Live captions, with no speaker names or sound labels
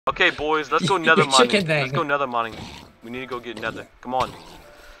Okay, boys, let's go nether Your chicken mining. thing. Let's go nether mining. We need to go get nether. Come on.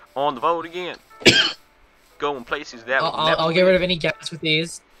 On the vote again. Going places that we've never I'll get rid of any gaps with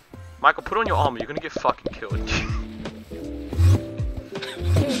these. Michael, put on your armor. You're gonna get fucking killed.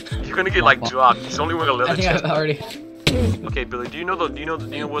 You're gonna get like dropped. He's only wearing a leather I think chest. I've already. Okay, Billy. Do you know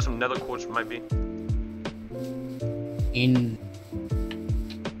where some nether quartz might be? In.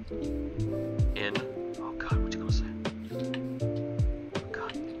 Oh God, what you gonna say? Oh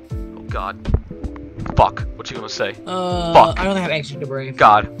God. Oh God. Fuck. What you gonna say? Fuck. I only have extra debris.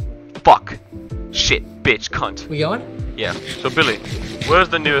 God. Fuck. Shit. Bitch. Cunt. We going? Yeah. So Billy, where's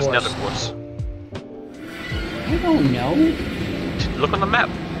the nearest nether quartz? I don't know. Look on the map.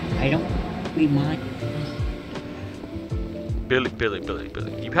 I don't. We might. Billy.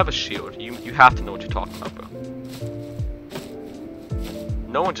 You have a shield. You have to know what you're talking about, bro.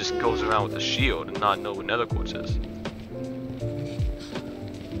 No one just goes around with a shield and not know what nether quartz is.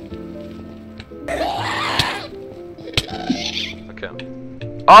 Okay.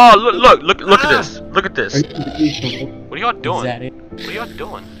 Oh, look at this. Look at this. What are y'all doing? Is that it? What are y'all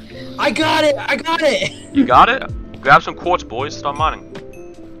doing? I got it! I got it! You got it? Grab some quartz, boys. Start mining.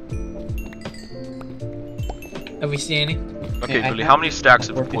 Have we seen any? Okay, Yeah, Billy, how many stacks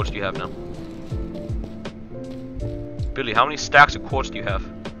of quartz do you have now? Billy, how many stacks of quartz do you have?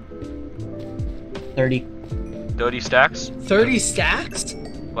 30. 30 stacks? 30 stacks?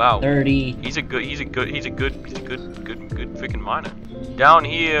 Wow. 30. He's a good freaking miner. Down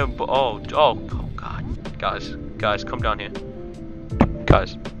here, oh God. Guys, come down here.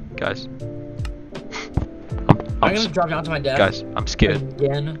 Guys. I'm gonna drop down to my death. Guys, I'm scared.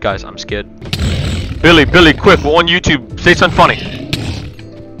 Again. Guys, I'm scared. Billy, quick, we're on YouTube. Say something funny.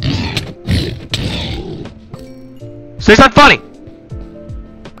 Say something funny.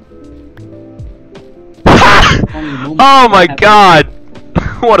 Oh my God.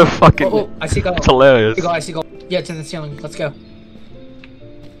 What a fucking. Oh, I see gold. It's hilarious. I see gold. Yeah, it's in the ceiling. Let's go.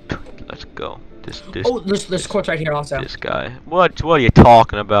 Let's go. This. Oh, there's quartz right here also. This guy. What are you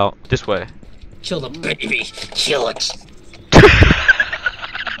talking about? This way. Kill the baby. Kill it.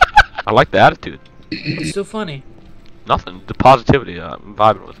 I like the attitude. It's so funny. Nothing. The positivity. I'm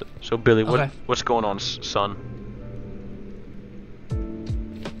vibing with it. So Billy, Okay. what's going on, son?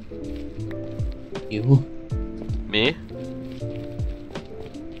 You. Me?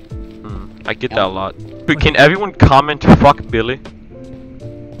 I get that a lot. But can everyone comment fuck Billy?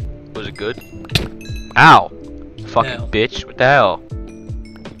 Was it good? Ow! Fucking No. bitch, what the hell?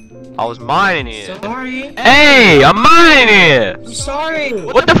 I was mining here. Sorry. Hey, I'm mining here! I'm sorry.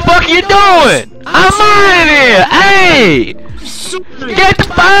 What the fuck are you doing? I'm mining here! Hey! Get the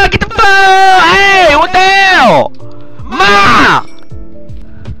fuck! Hey, what the hell? Ma!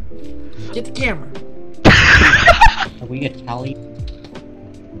 Get the camera. Are we Italian?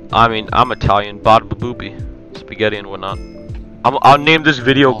 I mean, I'm Italian, bada boopy, spaghetti and whatnot. I'll name this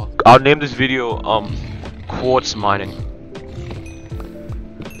video. Quartz Mining.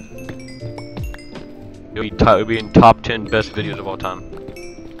 It'll be in top 10 best videos of all time.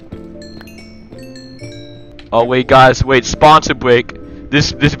 Oh wait, guys, wait. Sponsor break.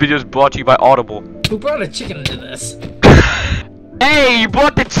 This video is brought to you by Audible. Who brought a chicken into this? Hey, you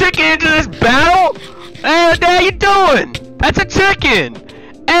brought the chicken into this battle? Hey, what the hell you doing? That's a chicken.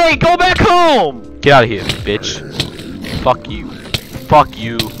 Hey, go back home! Get out of here, bitch. Fuck you. Fuck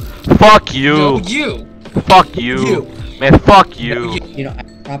you. Fuck you. No, you. Fuck you. Man, fuck you. No, you know, I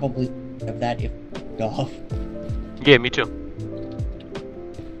probably have that if off. Yeah, me too.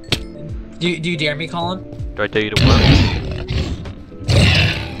 Do you dare me, Colin? Do I tell you to what?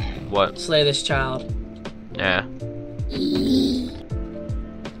 What? Slay this child. Yeah. You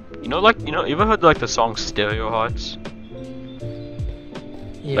know, you ever heard like the song Stereo Hearts?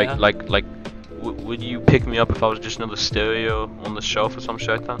 Yeah. Like, would you pick me up if I was just another stereo on the shelf or some shit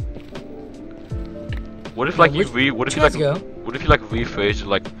like that? What if like what if you like rephrase it,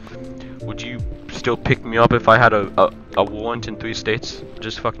 like, would you still pick me up if I had a warrant in 3 states?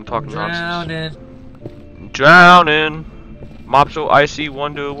 Just fucking talking nonsense. Drowning. Mobs so icy,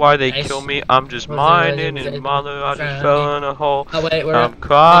 wonder why they kill me. I'm just mining and mother, I just fell in a hole. Oh wait, I'm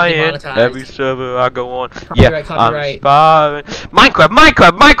crying every server I go on. Yeah, copyright. I'm spiraling.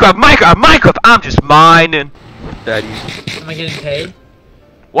 Minecraft. I'm just mining. Daddy. Am I getting paid?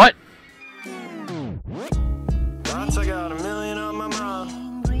 What? Thoughts, I got a million on my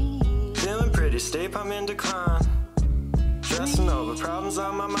mind. Feeling pretty steep, I'm in decline. Stressing over problems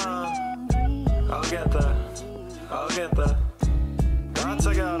on my mind. I'll get there. Thoughts,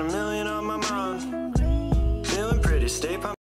 I got a million on my mind. Feeling pretty steep,